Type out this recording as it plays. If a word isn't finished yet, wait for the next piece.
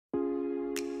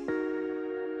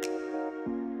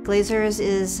Glazer's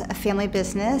is a family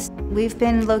business. We've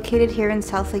been located here in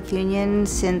South Lake Union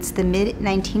since the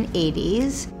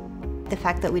mid-1980s. The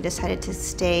fact that we decided to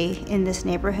stay in this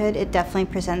neighborhood, it definitely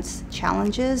presents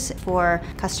challenges for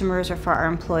customers or for our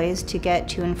employees to get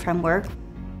to and from work.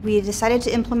 We decided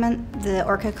to implement the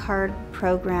ORCA card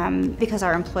program because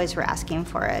our employees were asking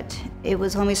for it. It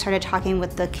was when we started talking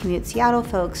with the Commute Seattle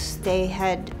folks, they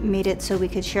had made it so we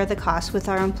could share the cost with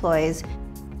our employees.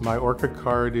 My ORCA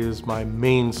card is my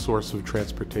main source of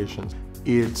transportation.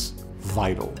 It's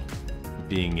vital.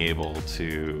 Being able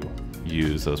to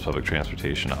use those public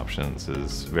transportation options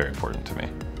is very important to me.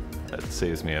 It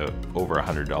saves me over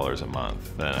 $100 a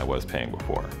month than I was paying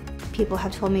before. People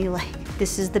have told me,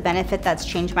 this is the benefit that's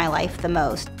changed my life the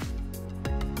most.